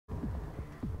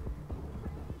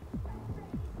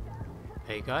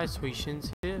Hey guys,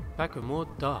 Sweetshins here, back with more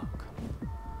Dark.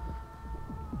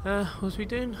 What was we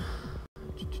doing?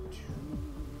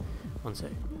 One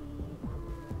sec.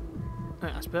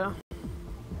 That's better.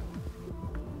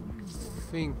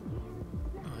 Thing.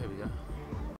 Oh, here we go.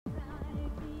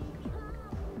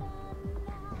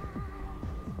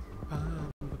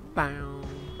 Bam.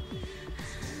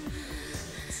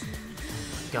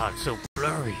 God, it's so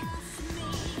blurry.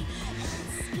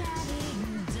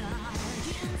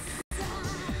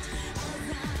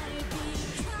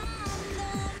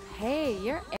 Hey,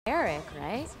 you're Eric,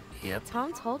 right? Yep.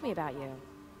 Tom told me about you.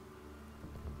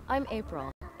 I'm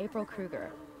April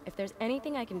Kruger. If there's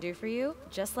anything I can do for you,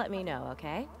 just let me know,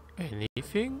 okay?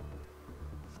 Anything?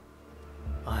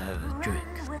 I have a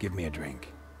drink. Give me a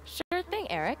drink. Sure thing,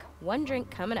 Eric. One drink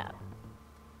coming up.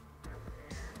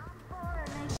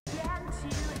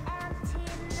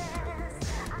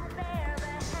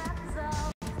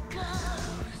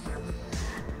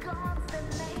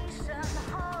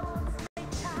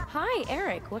 Hi,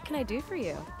 Eric. What can I do for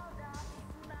you?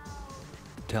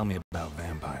 Tell me about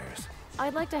vampires.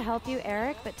 I'd like to help you,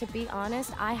 Eric, but to be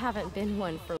honest, I haven't been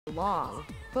one for long.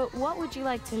 But what would you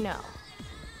like to know?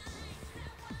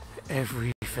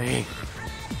 Everything.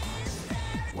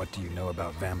 What do you know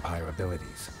about vampire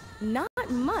abilities? Not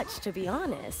much, to be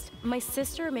honest. My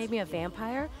sister made me a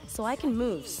vampire, so I can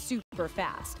move super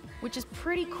fast, which is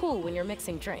pretty cool when you're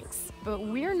mixing drinks. But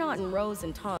we're not in Rose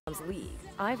and Tom's league.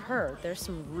 I've heard there's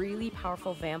some really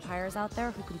powerful vampires out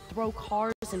there who can throw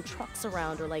cars and trucks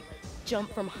around or like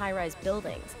jump from high-rise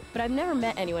buildings. But I've never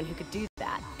met anyone who could do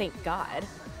that, thank God.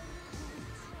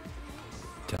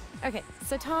 Okay,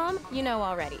 so Tom, you know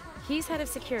already. He's head of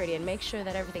security and makes sure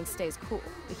that everything stays cool.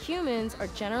 The humans are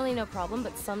generally no problem,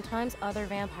 but sometimes other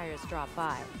vampires drop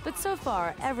by. But so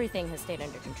far, everything has stayed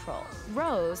under control.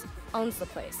 Rose owns the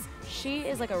place. She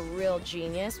is like a real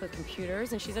genius with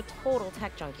computers, and she's a total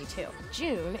tech junkie too.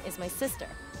 June is my sister.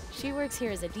 She works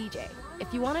here as a DJ.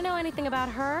 If you want to know anything about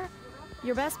her,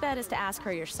 your best bet is to ask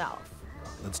her yourself.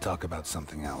 Let's talk about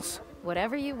something else.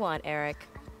 Whatever you want, Eric.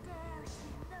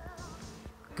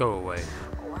 Go away.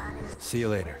 See you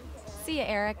later. See ya,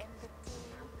 Eric.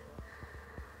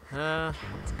 Hey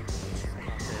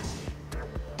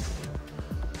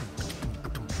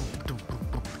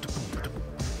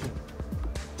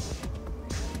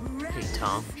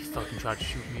Tom, you fucking tried to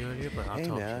shoot me earlier, but I Hey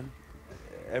told man,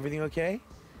 everything okay? you.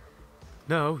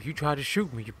 No, you tried to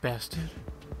shoot me, you bastard.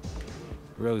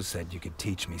 Rose said you could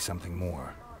teach me something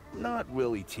more. Not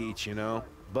really teach, you know.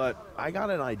 But I got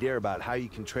an idea about how you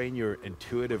can train your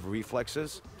intuitive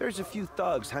reflexes. There's a few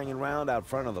thugs hanging around out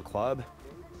front of the club.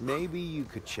 Maybe you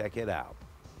could check it out.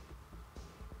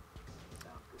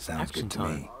 Sounds Action good to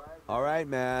time. me. All right,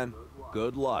 man.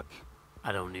 Good luck.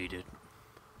 I don't need it.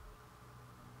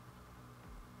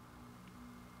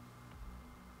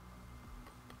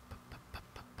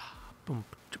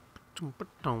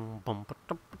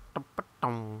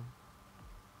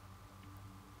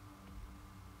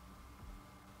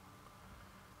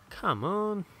 Come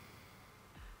on.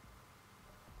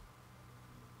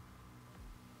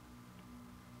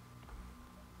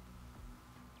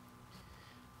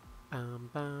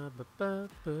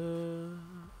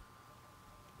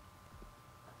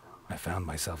 I found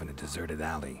myself in a deserted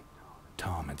alley.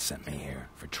 Tom had sent me here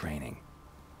for training.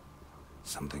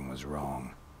 Something was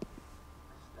wrong.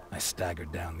 I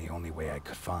staggered down the only way I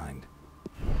could find.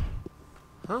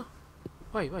 Huh?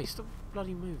 Wait, stop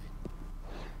bloody moving.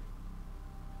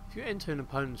 If you enter an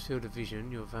opponent's field of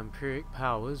vision, your vampiric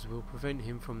powers will prevent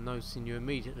him from noticing you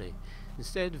immediately.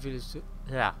 Instead, the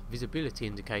visibility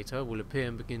indicator will appear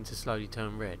and begin to slowly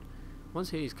turn red.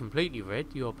 Once it is completely red,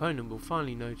 your opponent will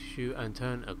finally notice you and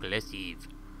turn aggressive.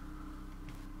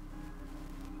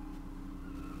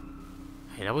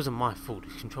 Hey, that wasn't my fault.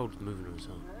 The controller's moving on its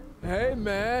own. Hey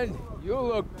man, you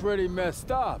look pretty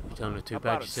messed up. You don't look too How bad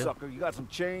about it, yourself. sucker? You got some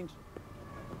change?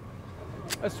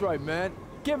 That's right, man.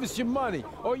 Give us your money,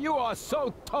 or you are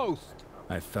so toast.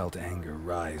 I felt anger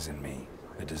rise in me,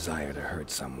 a desire to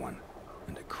hurt someone,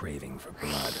 and a craving for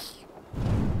blood.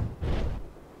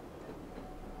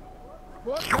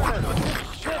 What kind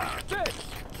of shit's this?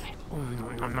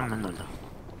 No.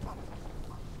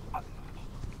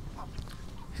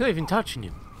 He's not even touching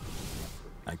him.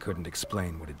 I couldn't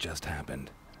explain what had just happened.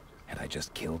 Had I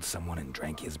just killed someone and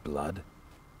drank his blood?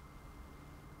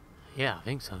 Yeah, I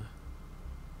think so.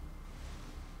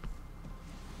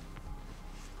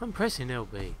 I'm pressing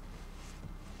LB.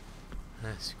 Ah,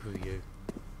 screw you.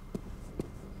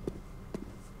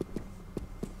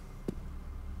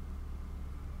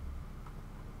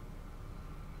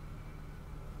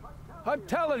 I'm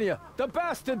telling telling you, the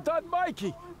bastard done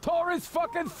Mikey. Tore his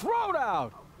fucking throat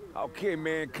out. Okay,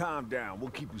 man, calm down. We'll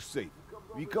keep you safe.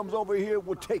 If he comes over here,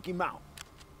 we'll take him out.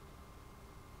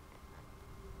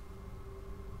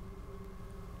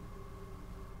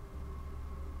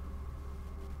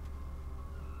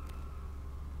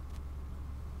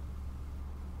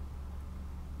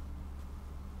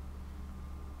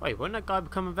 Wait, won't that guy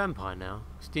become a vampire now?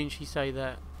 'Cause didn't she say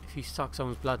that if you suck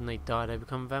someone's blood and they die, they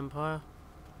become a vampire?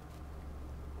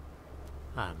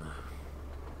 I don't know.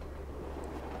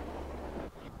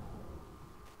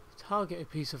 Target a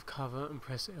piece of cover and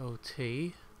press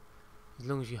LT. As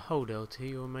long as you hold LT,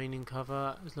 you'll remain in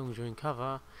cover. As long as you're in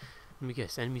cover, let me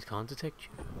guess, enemies can't detect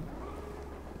you.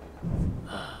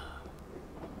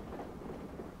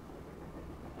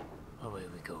 Oh, where are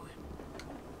we going?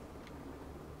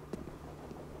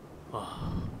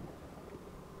 Oh.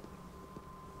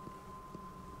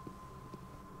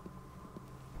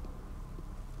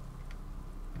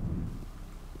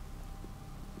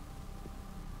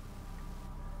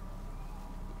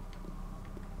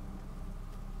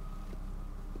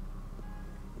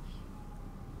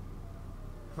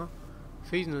 Huh?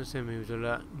 If he's not sending me with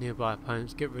alert nearby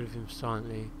opponents, get rid of him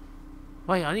silently.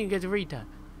 Wait, I didn't get to read that.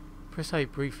 Press A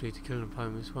briefly to kill an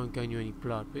opponent. This won't gain you any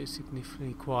blood, but it's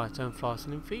significantly quieter and faster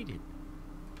than feeding.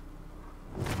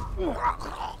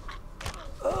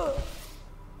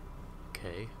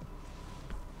 Okay.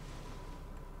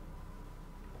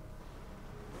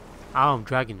 Oh, I'm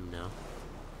dragging him now.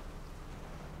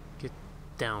 Get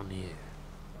down here.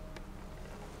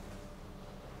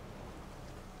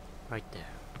 Right there.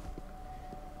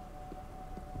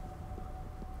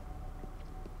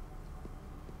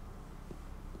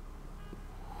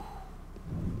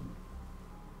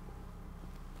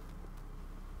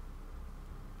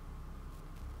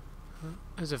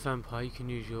 As a vampire, you can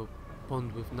use your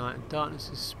bond with night and darkness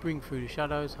to spring through the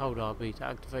shadows. Hold RB to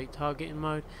activate targeting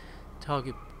mode.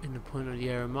 Target in the point of the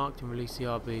area marked and release the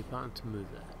RB button to move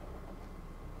there.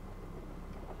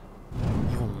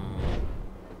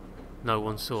 No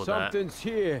one saw that. Something's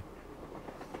here.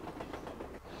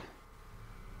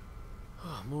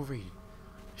 Oh, more reading.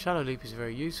 Shadow Leap is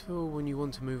very useful when you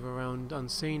want to move around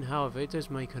unseen. However, it does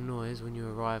make a noise when you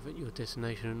arrive at your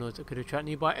destination, a noise that could attract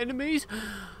nearby enemies.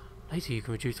 Later you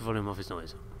can reduce the volume of his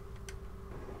noise.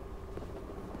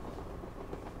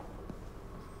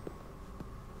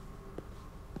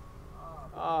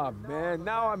 Ah, man,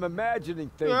 now I'm imagining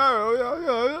things.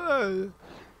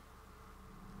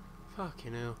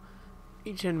 Fucking hell.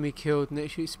 Each enemy killed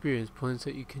nets you experience points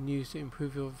that you can use to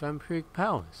improve your vampiric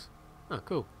powers. Oh,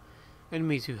 cool.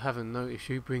 Enemies who haven't noticed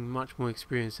you bring much more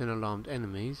experience than alarmed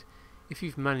enemies. If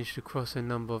you've managed to cross a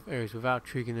number of areas without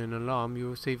triggering an alarm,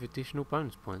 you'll receive additional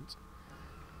bonus points.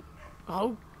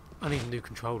 Oh, I need a new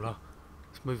controller.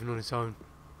 It's moving on its own.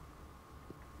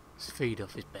 Let's feed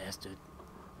off this bastard.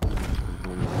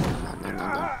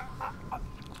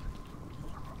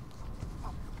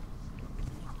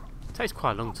 It takes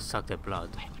quite long to suck their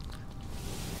blood.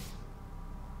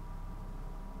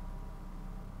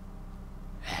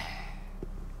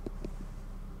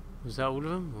 Was that all of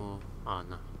them, or oh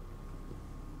no?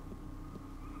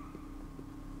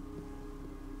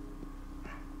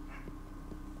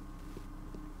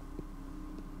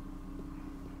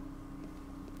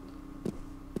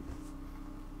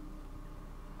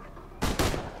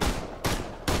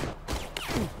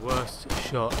 Worst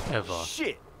shot ever.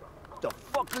 Shit! The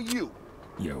fuck are you?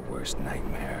 Your worst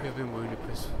nightmare. You've been wounded,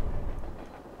 Chris.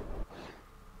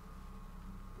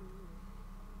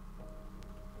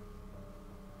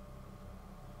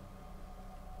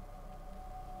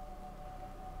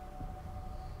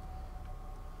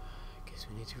 Guess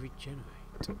we need to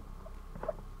regenerate.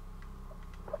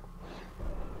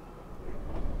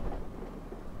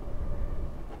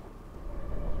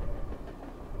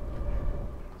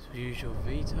 So use your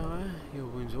V-tire. Your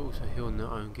wounds will also heal on their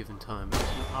own given time.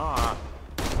 Ah!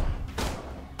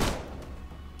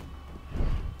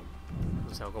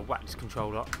 So I've got to whack this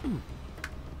controller.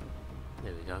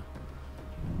 There we go.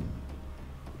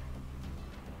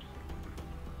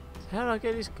 So how do I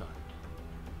get this guy?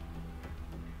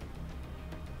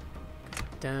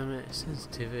 God damn it,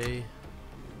 sensitivity.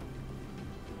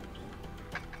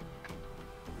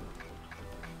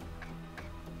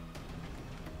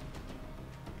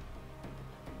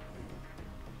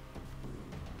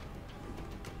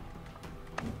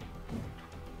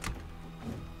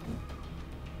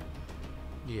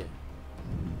 Yeah.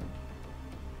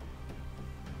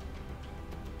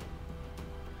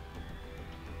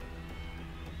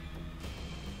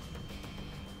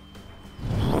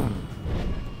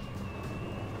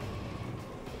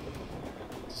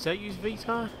 Does that use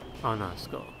Vita? Oh no, it's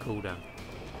got a cooldown.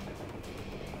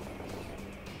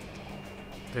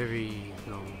 Very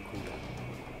long cooldown.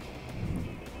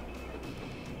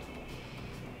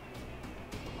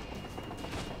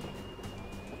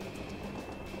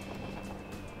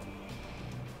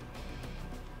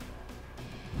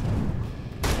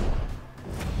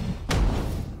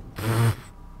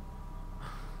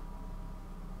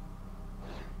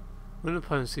 When an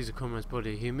opponent sees a comrade's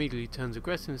body, he immediately turns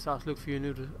aggressive and starts to look for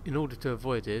you. In order to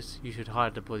avoid this, you should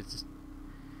hide the body.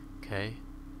 Okay.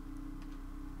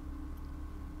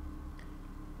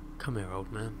 Come here,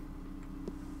 old man.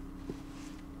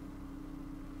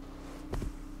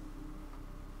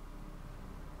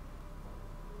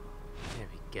 There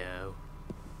we go.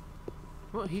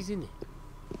 What? He's in it.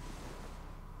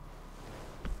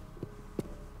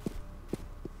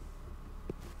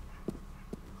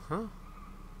 Huh?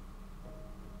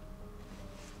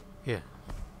 Yeah.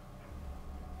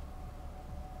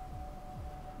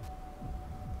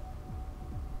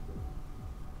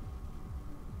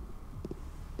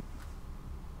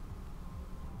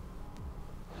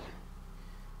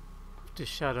 With the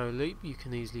shadow leap, you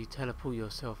can easily teleport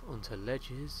yourself onto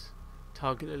ledges.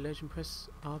 Target a ledge and press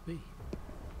RB.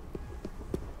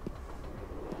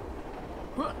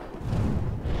 What?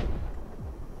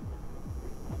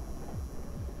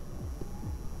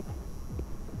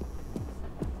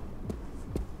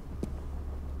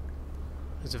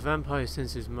 As a vampire,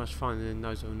 senses much finer than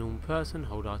those of a normal person.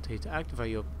 Hold RT to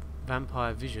activate your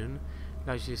vampire vision.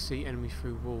 Allows you to see enemies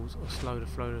through walls or slow the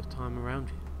flow of time around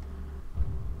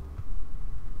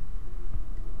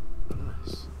you.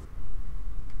 Nice.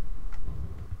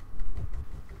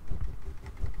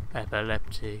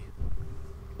 Epilepsy.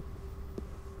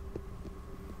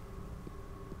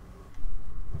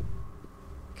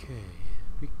 Okay,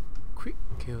 we quick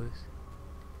kill this.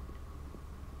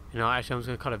 You know, actually I'm just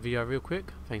going to cut a video real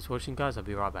quick. Thanks for watching guys, I'll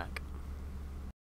be right back.